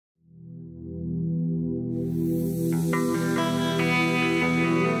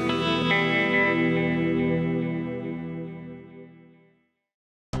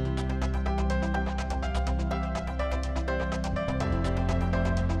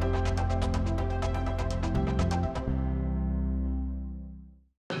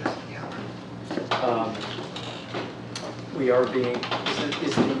We are being,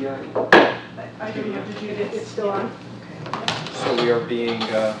 is the I don't know, did you get it's still on? Okay. So we are being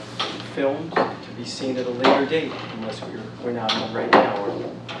filmed to be seen at a later date, unless we're not on right now. Or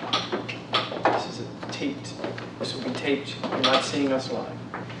this will be taped, you're not seeing us live.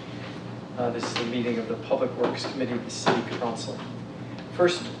 This is the meeting of the Public Works Committee of the City Council.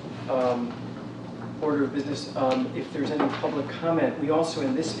 First order of business, if there's any public comment, we also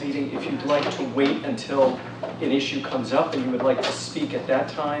in this meeting, if you'd like to wait until an issue comes up and you would like to speak at that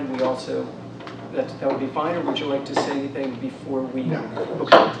time, we also, that would be fine, or would you like to say anything before we? No.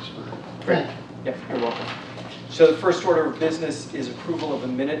 Okay. Great. Yeah, you're welcome. So the first order of business is approval of the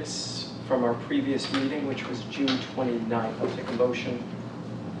minutes from our previous meeting, which was June 29th. I'll take a motion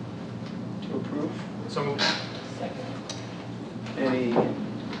to approve. So moved. Second. Any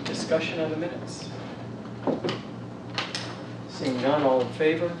discussion on the minutes? Seeing none, all in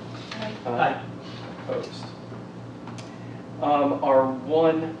favor? Aye. Opposed. Our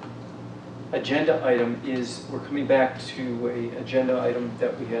one agenda item is, we're coming back to an agenda item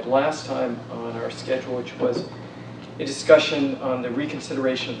that we had last time on our schedule, which was a discussion on the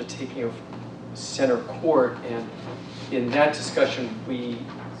reconsideration of the taking of Center Court. And in that discussion, we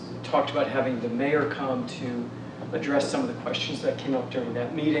talked about having the mayor come to address some of the questions that came up during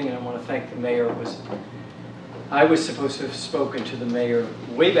that meeting. And I want to thank the mayor. I was supposed to have spoken to the mayor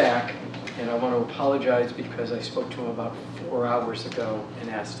way back, and I want to apologize because I spoke to him about 4 hours ago and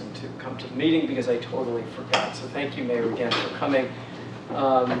asked him to come to the meeting because I totally forgot. So thank you, Mayor, again for coming.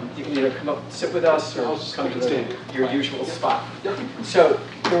 You can either come up and sit with us or come to your usual spot. So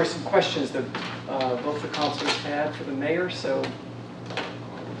there were some questions that both the councilors had for the mayor. So,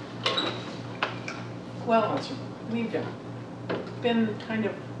 Well, we've been kind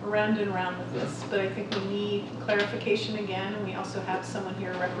of around and around with this, but I think we need clarification again, and we also have someone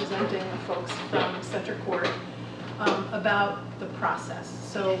here representing the folks from Center Court about the process.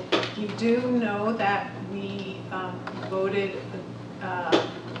 So you do know that we voted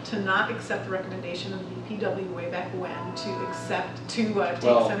to not accept the recommendation of the DPW way back when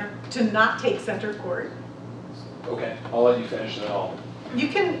to not take Center Court. Okay, I'll let you finish and then I'll. You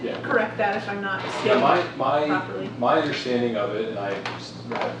can correct that if I'm not stating properly. My understanding of it, and I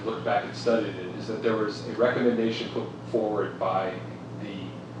looked back and studied it, is that there was a recommendation put forward by the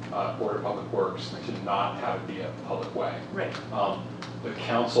Board of Public Works to not have it be a public way. Right. The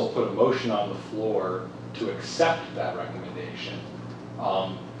council put a motion on the floor to accept that recommendation,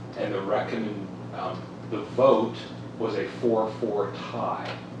 and the vote was a 4-4 tie,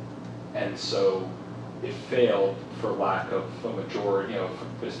 and so it failed for lack of a majority, it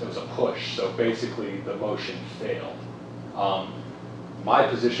was a push, so basically the motion failed. My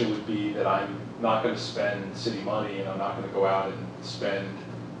position would be that I'm not going to spend city money, and I'm not going to go out and spend,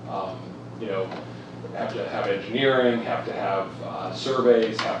 have to have engineering, have to have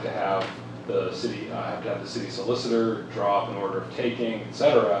surveys, have to have the city, the city solicitor draw up an order of taking,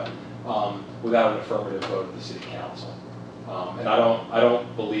 etc., without an affirmative vote of the city council. And I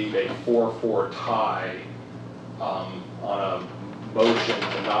don't believe a 4-4 tie on a motion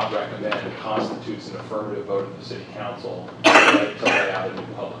to not recommend constitutes an affirmative vote of the city council to lay out a new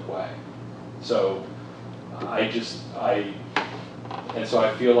public way. So and so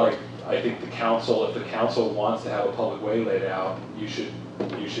I feel like I think the council, if the council wants to have a public way laid out, you should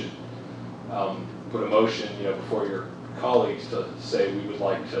put a motion, before your colleagues to say we would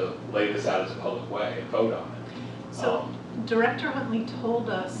like to lay this out as a public way and vote on it. So Director Huntley told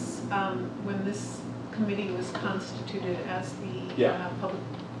us when this committee was constituted as the public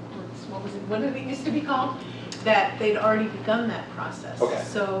works, what did it used to be called? That they'd already begun that process. Okay.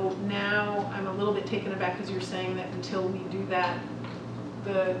 So now I'm a little bit taken aback because you're saying that until we do that,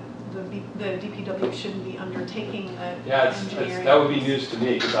 the DPW shouldn't be undertaking the engineering. That would be news to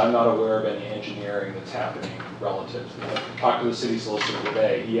me because I'm not aware of any engineering that's happening relative to that. Talked to the city solicitor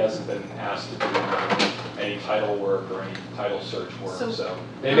today. He hasn't been asked to do any title work or any title search work. So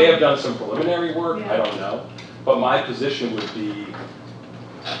they may have done some preliminary work. I don't know. But my position would be,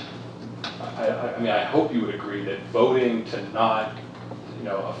 I hope you would agree that voting to not,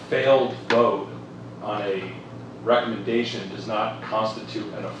 a failed vote on a recommendation does not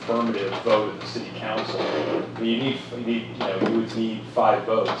constitute an affirmative vote of the city council. You would need 5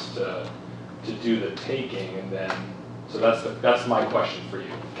 votes to do the taking, and then so that's my question for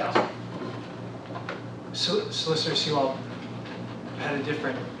you, Council. Solicitor Sewell had a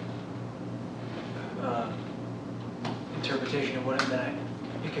different interpretation of what it meant,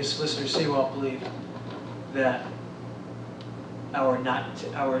 because Solicitor Sewell believed that our not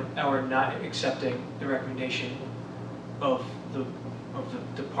accepting the recommendation of the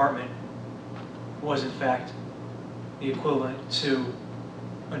department was in fact the equivalent to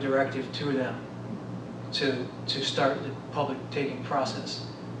a directive to them to start the public taking process.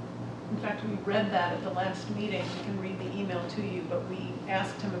 In fact, we read that at the last meeting. I can read the email to you, but we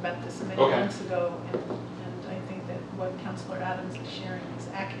asked him about this many Okay. months ago, and I think that what Councilor Adams is sharing is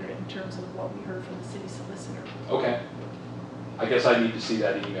accurate in terms of what we heard from the city solicitor. Okay. I guess I need to see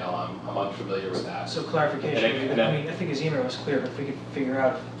that email. I'm unfamiliar with that. So clarification, I mean, I think his email was clear, but if we could figure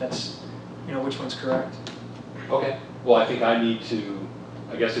out if that's, you know, which one's correct. Okay. Well, I think I need to,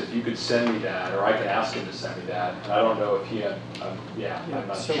 I guess if you could send me that, or I can ask him to send me that. And I don't know if he had, I'm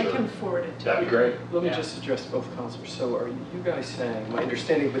not so- I sure. can forward it to you. That'd be great. Let me Yeah. just address both councilors. So are you guys saying, my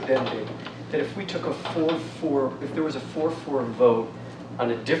understanding would then be that if we took a 4-4, if there was a 4-4 vote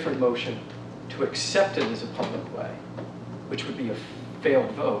on a different motion to accept it as a public way, which would be a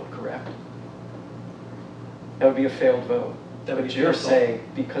failed vote, correct? That would be a failed vote. That would But be a you're failed vote. saying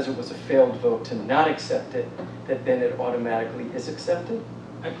because it was a failed vote to not accept it, that then it automatically is accepted?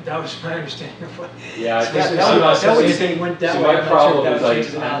 That was my understanding of what. Yeah, I So think this that is- was- so that was- anything went that see, way, my I'm not sure problem if is that would I- change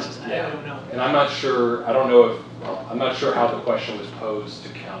his analysis. I yeah. don't know. And I'm not sure, I don't know if, well, I'm not sure how the question was posed to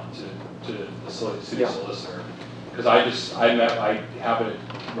the city Yeah. solicitor. Because I happened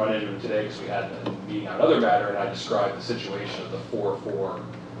to run into him today because we had a meeting on another matter, and I described the situation of the 4-4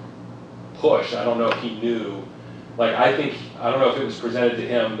 push. I don't know if he knew, like, I don't know if it was presented to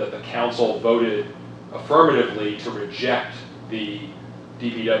him that the council voted affirmatively to reject the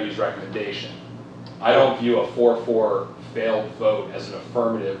DPW's recommendation. I don't view a 4-4 failed vote as an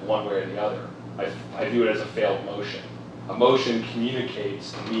affirmative one way or the other. I view it as a failed motion. A motion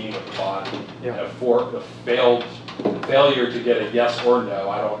communicates the meaning of the body. Yeah. And a failure to get a yes or no,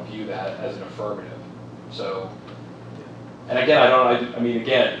 I don't view that as an affirmative. So, and again, I mean,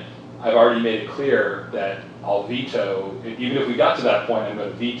 again, I've already made it clear that I'll veto, even if we got to that point, I'm going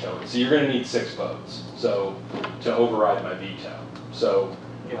to veto it. So you're going to need 6 votes, so, to override my veto. So,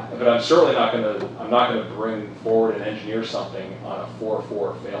 Yeah. but I'm certainly not going to bring forward and engineer something on a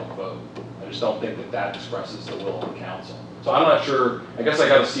 4-4 failed vote. I just don't think that expresses the will of the council. So I'm not sure, I guess I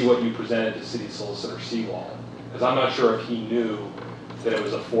got to see what you presented to City Solicitor Seawald, because I'm not sure if he knew that it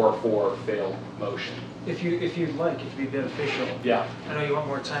was a 4-4 failed motion. If you'd like, if it'd be beneficial. Yeah, I know you want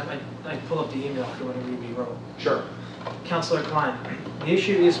more time. I pull up the email if you want to read what he wrote. sure. Councilor Klein, the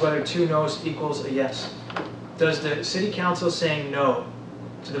issue is whether 2 no's equals a yes. Does the city council saying no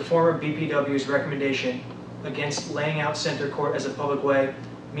to the former BPW's recommendation against laying out Center Court as a public way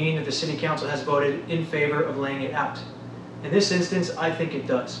mean that the city council has voted in favor of laying it out? In this instance, I think it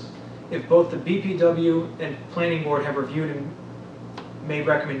does. If both the BPW and planning board have reviewed and made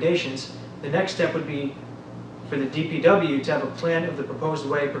recommendations, the next step would be for the DPW to have a plan of the proposed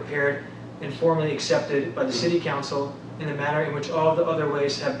way prepared and formally accepted by the city council in the manner in which all the other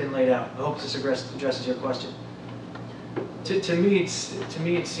ways have been laid out. I hope this addresses your question. To me,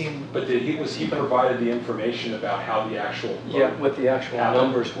 it seemed. But was he provided the information about how the actual vote? Yeah, what the actual happened?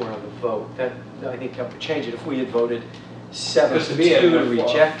 numbers were on the vote. That, I think that would change it. If we had voted Because to 7-2 me, to it-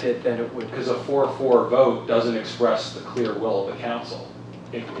 reject it, then it would. Because a 4-4 vote doesn't express the clear will of the council.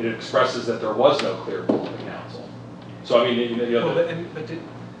 It expresses that there was no clear will of the council. So I mean, you know,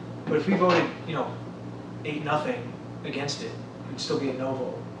 But if we voted, 8-0 against it, it'd still be a no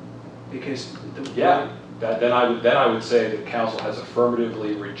vote because the. yeah, then I would say the council has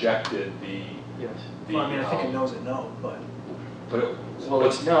affirmatively rejected the. Yes. Well, I mean, I think it knows it no, but. But it, Well,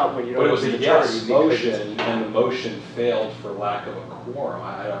 it's not when you but don't it was have a a majority. yes because motion, and the motion failed for lack of a quorum.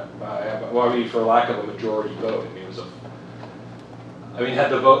 For lack of a majority vote. I mean, it was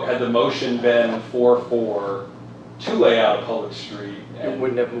had the motion been 4-4 to lay out a public street, It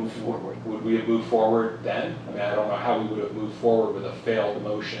wouldn't have moved forward. would we have moved forward then? I mean, I don't know how we would have moved forward with a failed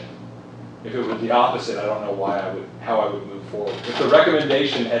motion. If it was the opposite, I don't know how I would move forward. If the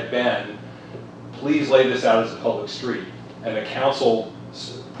recommendation had been, please lay this out as a public street, and the council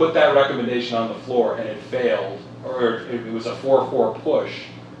put that recommendation on the floor and it failed, or if it was a 4-4 push,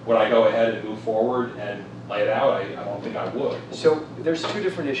 would I go ahead and move forward and lay it out? I don't think I would. So there's 2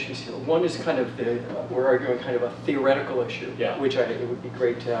 different issues here. One is kind of we're arguing kind of a theoretical issue, Yeah. which I think it would be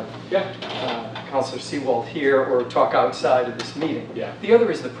great to have Yeah. Councilor Seawald here or talk outside of this meeting. Yeah. The other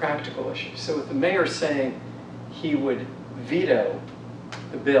is the practical issue. So with the mayor saying he would veto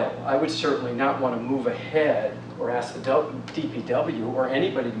the bill, I would certainly not want to move ahead or ask the DPW or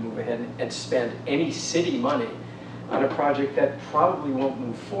anybody to move ahead and spend any city money on a project that probably won't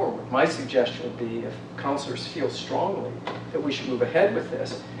move forward. My suggestion would be if councilors feel strongly that we should move ahead with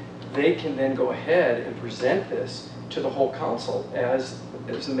this, they can then go ahead and present this to the whole council as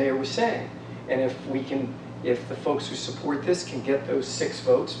the mayor was saying. And if we can If the folks who support this can get those 6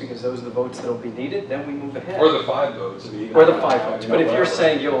 votes, because those are the votes that'll be needed, then we move ahead. Or the 5 votes. I mean, Or the 5 votes. But if you're whatever.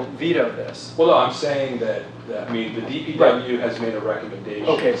 saying you'll veto this, Well, no, I'm saying that I mean, the DPW has made a recommendation.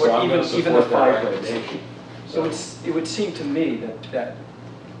 Okay, so but I'm gonna even the support their 5 votes. recommendation. it would seem to me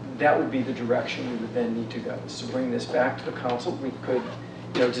that would be the direction we would then need to go, is to bring this back to the council. We could,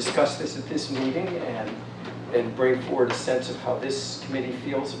 discuss this at this meeting and bring forward a sense of how this committee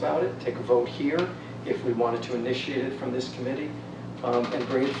feels about it, take a vote here if we wanted to initiate it from this committee, and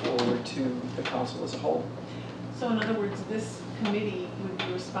bring it forward to the council as a whole. So in other words, this committee would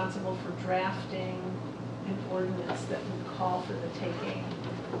be responsible for drafting an ordinance that would call for the taking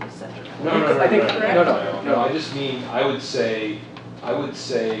of Center Court. No, I think- no. I just mean, I would say, I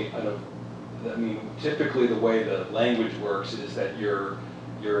mean, typically the way the language works is that you're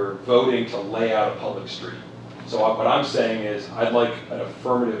voting to lay out a public street. So what I'm saying is, I'd like an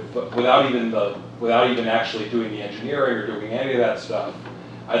affirmative, without even actually doing the engineering or doing any of that stuff,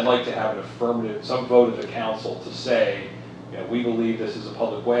 I'd like to have an affirmative, some vote of the council to say, we believe this is a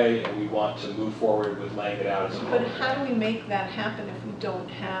public way and we want to move forward with laying it out as a But public way. how do we make that happen if we don't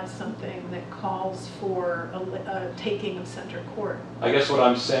have something that calls for a taking of Center Court? I guess what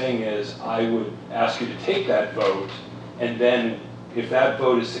I'm saying is, I would ask you to take that vote, and then if that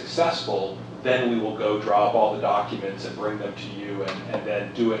vote is successful, then we will go draw up all the documents and bring them to you and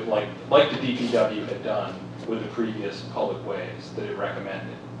then do it like the DPW had done with the previous public ways that it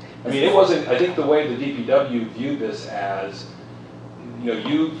recommended. I mean, it wasn't, I think the way the DPW viewed this as,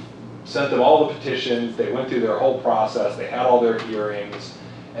 you sent them all the petitions, they went through their whole process, they had all their hearings,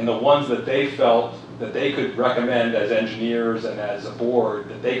 and the ones that they felt that they could recommend as engineers and as a board,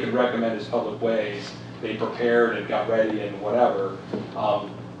 that they could recommend as public ways, they prepared and got ready and whatever.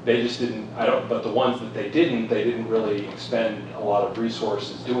 They just didn't, but the ones that they didn't really expend a lot of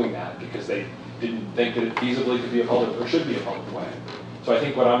resources doing that because they didn't think that it feasibly could be a public, or should be a public way. So I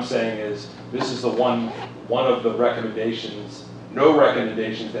think what I'm saying is, this is the one of the recommendations, no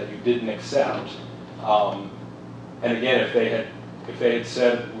recommendations that you didn't accept. And again, if they had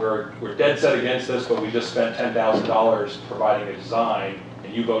said, we're dead set against this, but we just spent $10,000 providing a design,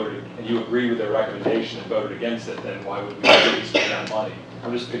 and you voted, and you agreed with their recommendation and voted against it, then why would we really spend that money?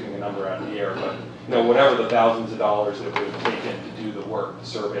 I'm just picking a number out of the air, but whatever the thousands of dollars that it would have taken to do the work, the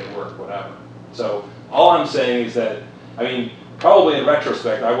survey work, whatever. So all I'm saying is that, I mean, probably in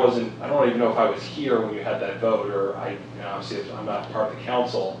retrospect, I don't even know if I was here when you had that vote, or obviously I'm not part of the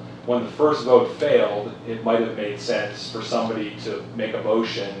council. When the first vote failed, it might have made sense for somebody to make a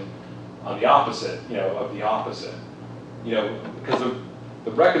motion on the opposite, of the opposite. Because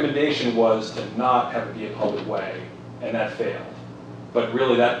the recommendation was to not have it be a public way, and that failed. But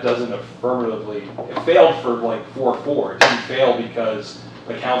really, that doesn't affirmatively, it failed for like 4-4. It didn't fail because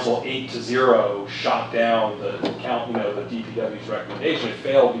the council 8-0 shot down the DPW's recommendation. It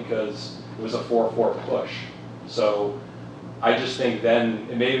failed because it was a 4-4 push. So I just think then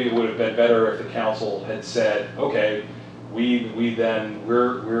maybe it would have been better if the council had said, okay, we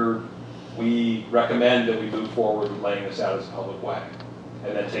recommend that we move forward with laying this out as a public way,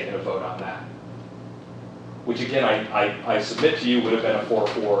 and then taking a vote on that. Which again, I submit to you would have been a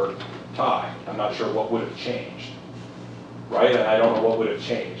 4-4 tie. I'm not sure what would have changed, right? And I don't know what would have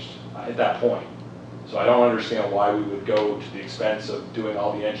changed at that point. So I don't understand why we would go to the expense of doing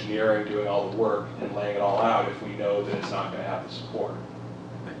all the engineering, doing all the work, and laying it all out if we know that it's not going to have the support.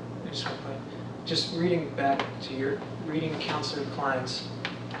 Just reading back to reading Councilor Klein's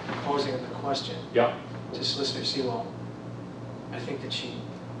posing of the question Yep. to Solicitor Seawall, I think that she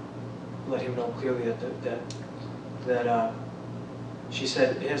let him know clearly that she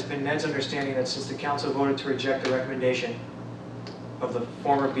said, it has been Ned's understanding that since the council voted to reject the recommendation of the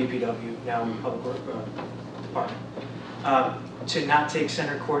former BPW, now Public Works Department, to not take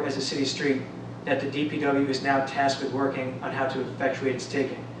Center Court as a city street, that the DPW is now tasked with working on how to effectuate its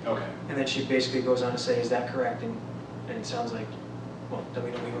taking. Okay. And then she basically goes on to say, is that correct? And it sounds like, well, then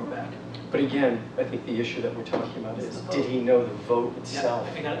we go back. But again, I think the issue that we're talking about is, did he know the vote itself?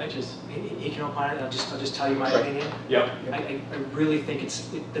 Yeah, he can opine it. I'll just tell you my opinion. Yep. I really think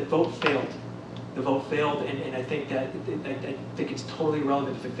the vote failed. The vote failed, and I think that I think it's totally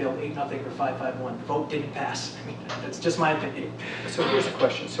irrelevant if it failed 8-0 or 5-5-1. The vote didn't pass. I mean, that's just my opinion. So here's a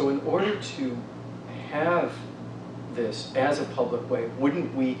question. So in order to have this as a public way,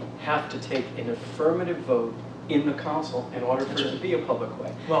 wouldn't we have to take an affirmative vote in the council in order for it to be a public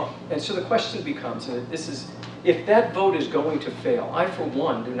way? Well, and so the question becomes, and this is, if that vote is going to fail, I for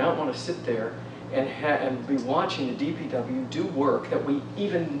one do not want to sit there and be watching the DPW do work that we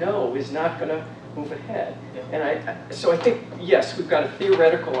even know is not going to move ahead. Yeah. And so I think, yes, we've got a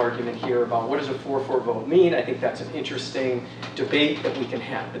theoretical argument here about what does a 4-4 vote mean. I think that's an interesting debate that we can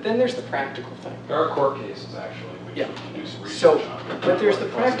have. But then there's the practical thing. There are court cases, actually, which Yeah. we can do some research So, on. but there's the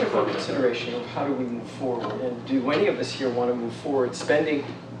practical consideration of how do we move forward, and do any of us here want to move forward spending,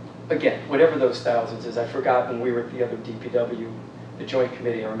 again, whatever those thousands is. I forgot when we were at the other DPW, the joint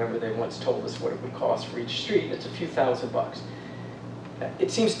committee, I remember they once told us what it would cost for each street. It's a few $1,000s.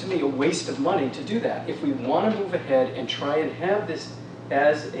 It seems to me a waste of money to do that. If we want to move ahead and try and have this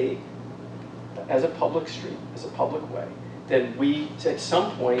as a public street, as a public way, then we, at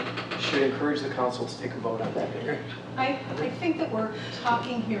some point, should encourage the council to take a vote on that. I think that we're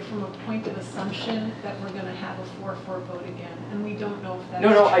talking here from a point of assumption that we're going to have a 4-4 vote again, and we don't know if that's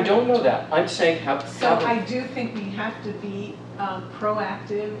No, true. I don't know that. I'm saying have. So I do think we have to be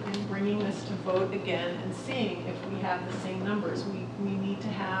proactive in bringing this to vote again and seeing if we have the same numbers. We need to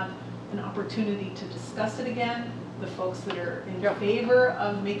have an opportunity to discuss it again. The folks that are in favor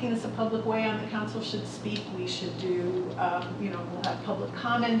of making this a public way on the council should speak. We should do, we'll have public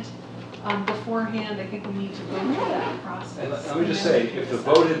comment beforehand. I think we need to go through that process. And let me just say, if the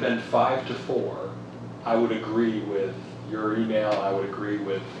vote had been 5-4, I would agree with your email. I would agree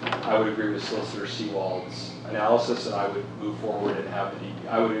with Solicitor Seawald's analysis, and I would move forward and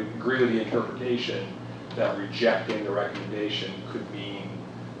I would agree with the interpretation that rejecting the recommendation could mean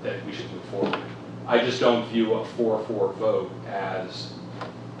that we should move forward. I just don't view a 4-4 vote as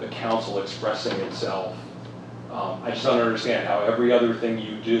the council expressing itself. I just don't understand how every other thing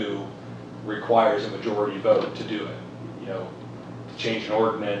you do requires a majority vote to do it. To change an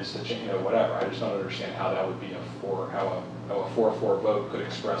ordinance, to change, whatever. I just don't understand how that would be how a 4-4 vote could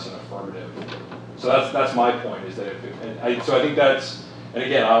express an affirmative. So that's my point. Is that so I think that's. And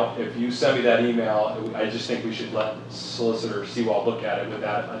again, if you send me that email, I just think we should let Solicitor Seawald look at it with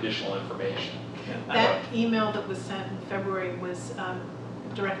that additional information. That email that was sent in February was,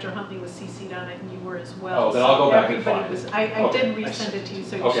 Director Huntley was CC'd on it, and you were as well. Oh, then I'll go back and Everybody find was, it. I did resend it to you,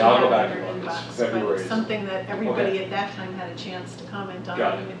 so you Okay, should I'll have go it back in your and look. It's inbox. But February. it's something that everybody Okay. at that time had a chance to comment on,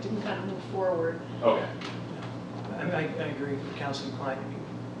 Got and it. it didn't kind of move forward. Okay. I agree with Councilor Klein.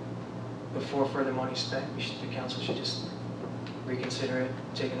 Before further money spent, the council should just reconsider it,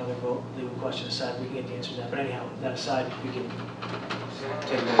 take another vote, leave a question aside, we can get the answer to that. But anyhow, that aside, we can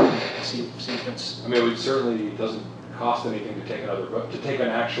take a vote and see if it's. I mean, it certainly doesn't cost anything to take another vote, to take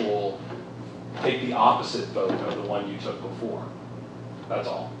the opposite vote of the one you took before. That's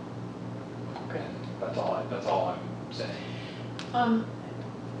all. Okay. That's all I'm saying. I'm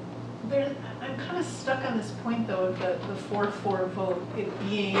kind of stuck on this point, though, of the 4-4 vote, it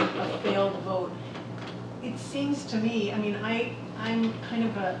being a failed vote. It seems to me, I mean, I'm kind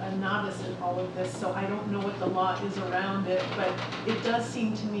of a novice in all of this, so I don't know what the law is around it, but it does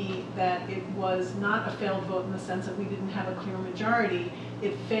seem to me that it was not a failed vote in the sense that we didn't have a clear majority.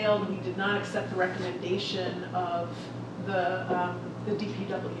 It failed, we did not accept the recommendation of the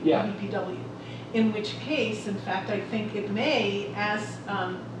DPW, Yeah. DPW. In which case, in fact, I think it may, as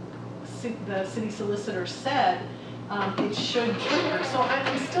the city solicitor said, it should trigger. So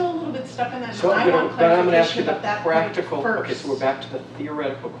I'm still a little bit stuck on that. So I want I'm going to ask you clarification the about that practical, point okay, so we're back to the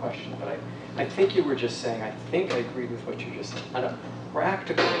theoretical question, but I think you were just saying, I think I agreed with what you just said. On a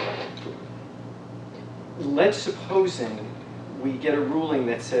practical level, let's supposing we get a ruling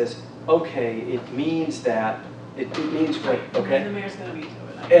that says, okay, it means that, it means what, okay? The mayor's going to veto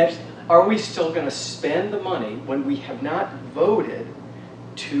it. I And understand that. are we still going to spend the money when we have not voted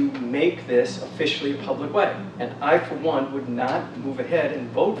to make this officially a public way? And I, for one, would not move ahead and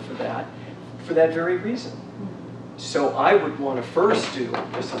vote for that very reason. So I would want to first do,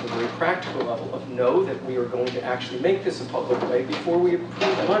 just on a very practical level, of know that we are going to actually make this a public way before we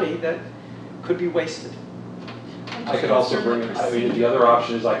approve money that could be wasted. I could also the other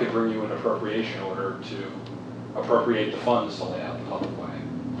option is I could bring you an appropriation order to appropriate the funds to lay out the public way.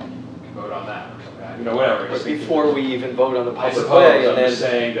 You can vote on that or something, whatever. But before we even vote on the I public way, suppose, and I'm then, just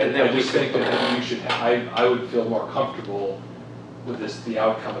saying that and then I we just think can- that you should, I would feel more comfortable with the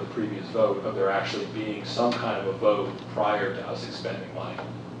outcome of the previous vote, of there actually being some kind of a vote prior to us expending money.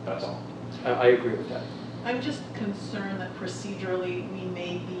 That's all. I agree with that. I'm just concerned that procedurally we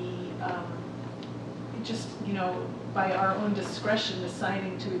may be just, by our own discretion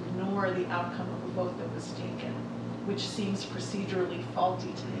deciding to ignore the outcome of a vote that was taken, which seems procedurally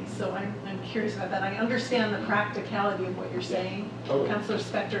faulty to me. So I'm curious about that. I understand the practicality of what you're saying. Totally. Councilor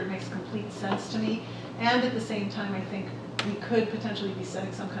Spector, it makes complete sense to me. And at the same time, I think we could potentially be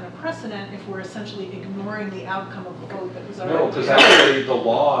setting some kind of precedent if we're essentially ignoring the outcome of the vote that was already. No, because actually the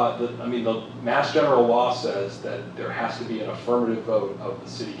law, the Mass General Law says that there has to be an affirmative vote of the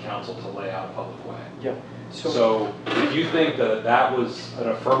city council to lay out a public way. Yeah. So if you think that that was an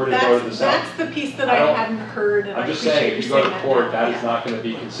affirmative vote of the South, That's the piece that I hadn't heard, and I I'm just appreciate saying, you if you go saying to court, that is now. not going to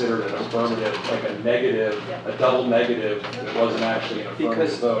be considered an affirmative, like a negative, Yeah. a double negative. It wasn't actually an affirmative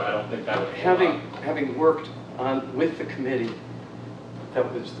Because vote. I don't think that would hold up. Having worked on, with the committee,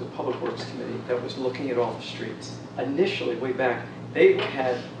 that was the Public Works Committee, that was looking at all the streets. Initially, way back, they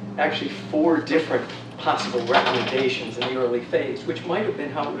had actually 4 different possible recommendations in the early phase, which might have been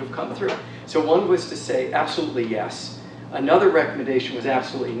how it would have come through. So one was to say absolutely yes. Another recommendation was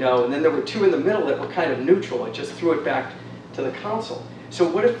absolutely no. And then there were 2 in the middle that were kind of neutral. It just threw it back to the council. So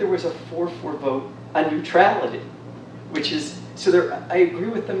what if there was a 4-4 vote on neutrality? Which is, so there, I agree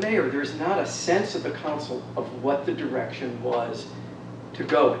with the mayor, there's not a sense of the council of what the direction was to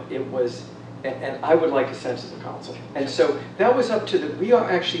go. It was, and I would like a sense of the council. And so that was up to the, we are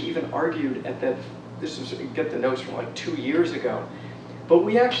actually even argued at that, this was, you get the notes from like 2 years ago, but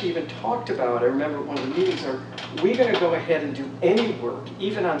we actually even talked about, I remember one of the meetings, are we going to go ahead and do any work,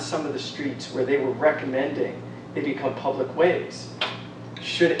 even on some of the streets where they were recommending they become public ways?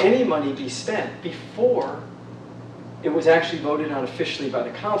 Should any money be spent before it was actually voted on officially by the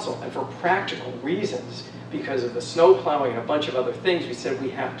council? And for practical reasons, because of the snow plowing and a bunch of other things, we said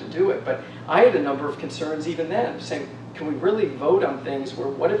we have to do it. But I had a number of concerns even then, saying, can we really vote on things where,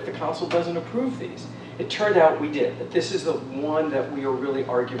 what if the council doesn't approve these? It turned out we did, that this is the one that we are really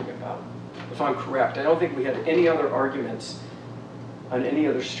arguing about, if I'm correct. I don't think we had any other arguments on any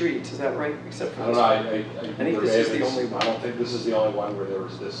other streets, is that right? Except for I don't know, I think this is the only one. I don't think this is the only one where there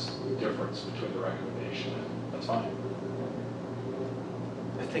was this difference between the recommendation, and that's fine.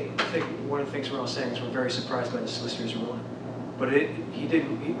 I think one of the things we're all saying is we're very surprised by the solicitor's ruling. But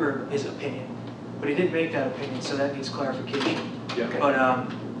or his opinion. But he did make that opinion, so that needs clarification. Yeah. Okay. But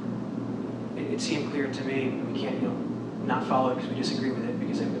it seemed clear to me, we can't, not follow it because we disagree with it,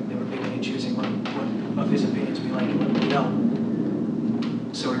 because they were picking and choosing what of his opinions we like and what we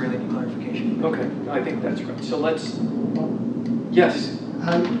don't. So we really need clarification. Okay, I think that's right. So let's, yes.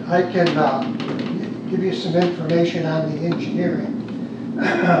 I can give you some information on the engineering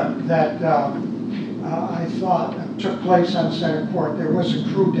that I thought took place on Center Court. There was a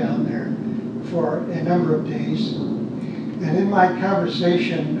crew down there for a number of days. And in my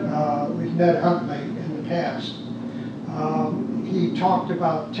conversation with Ned Huntley in the past, he talked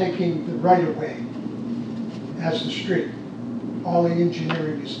about taking the right-of-way as the street. All the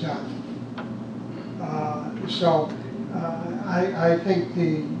engineering is done.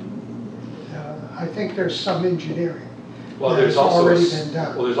 I think there's some engineering. Well, that there's has also already been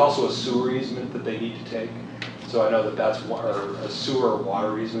done. well, there's also a sewer easement that they need to take. So I know that that's or a sewer or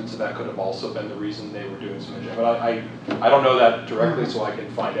water easement, so that could have also been the reason they were doing some engineering. But I don't know that directly, so I can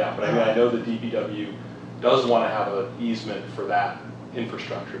find out. But I mean, I know the DPW does want to have an easement for that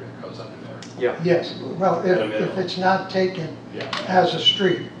infrastructure that goes under there. Yeah. Yes, well, if it's not taken Yeah. as a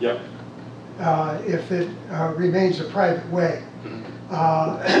street, Yep. if it remains a private way,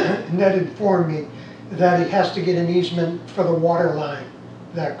 Mm-hmm. Ned informed me that he has to get an easement for the water line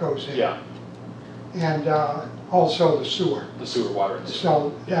that goes in. Yeah. And also the sewer. The sewer water. And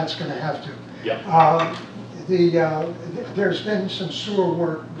So that's going to have to. Yeah. There's been some sewer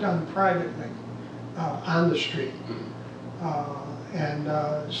work done privately on the street.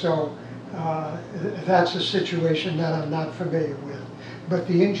 So that's a situation that I'm not familiar with. But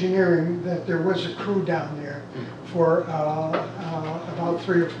the engineering, that there was a crew down there for about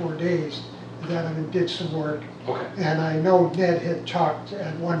 3 or 4 days that did some work. Okay. And I know Ned had talked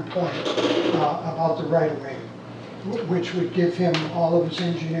at one point about the right-of-way, which would give him all of his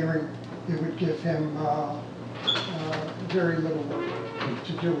engineering. It would give him very little work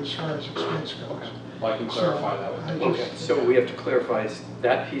to do as far as expense goes. Okay. Well, I can clarify that with them. Okay, so we have to clarify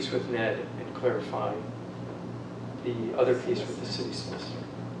that piece with Ned and clarify the other piece with the city solicitor.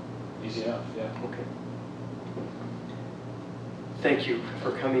 Easy enough, yeah. Okay. Thank you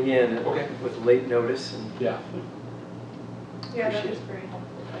for coming in Okay. with late notice. And Yeah. Yeah, that Appreciate is it. very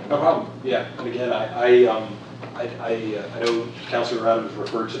helpful. No problem. Yeah, and again, I know Councilor Adams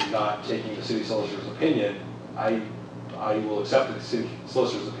referred to not taking the city solicitor's opinion. I will accept the city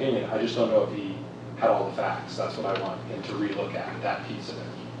solicitor's opinion. I just don't know if he had all the facts. That's what I want him to relook at, that piece of it.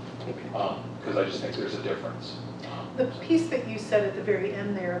 okay. Because I just think there's a difference. The piece that you said at the very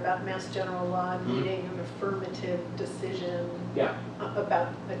end there about Mass General Law Mhm. needing an affirmative decision Yeah. about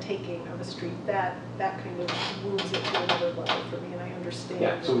the taking of a street, that kind of moves it to another level for me, and I understand.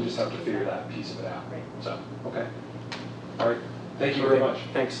 Yeah, so we just have to figure that piece of it out. Right. So, okay. All right, thank you very much.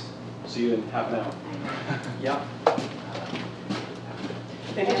 Thanks. See you in half an hour. Yeah.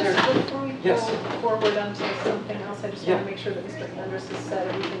 And Any other? just before we Yes. go forward onto something else, I just Yeah. want to make sure that Mr. Andrus has said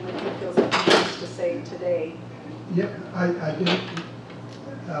everything that he feels like he needs to say today. Yeah, I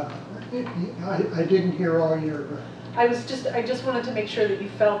didn't hear all your, I just wanted to make sure that you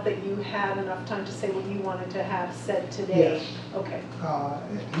felt that you had enough time to say what you wanted to have said today. Yes. Okay.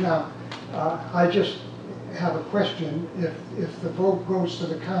 now, I just have a question. If the vote goes to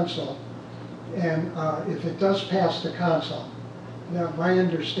the council, and if it does pass the council, now my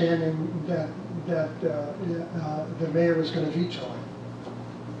understanding that the mayor is going to veto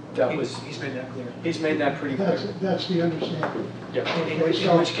it. That was, He's made that clear. he's made that pretty clear. That's the understanding. Yeah. In which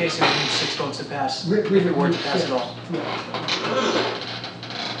case it would need 6 votes to pass, We- if we it were to need pass at 6. all. Yeah.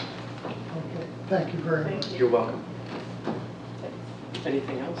 Okay, thank you very Thank much. you. You're welcome.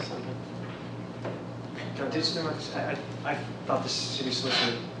 Anything else on that? No, I thought the city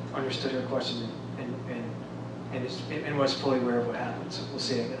solicitor understood her question and was fully aware of what happened, so we'll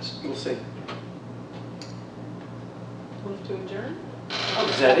see, I guess. We'll see. Move to adjourn?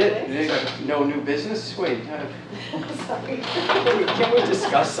 Is that it? No new business? Wait, Sorry. can we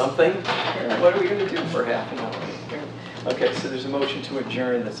discuss something? What are we going to do for half an hour? Okay, so there's a motion to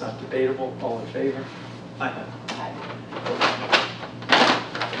adjourn that's not debatable. All in favor? Aye.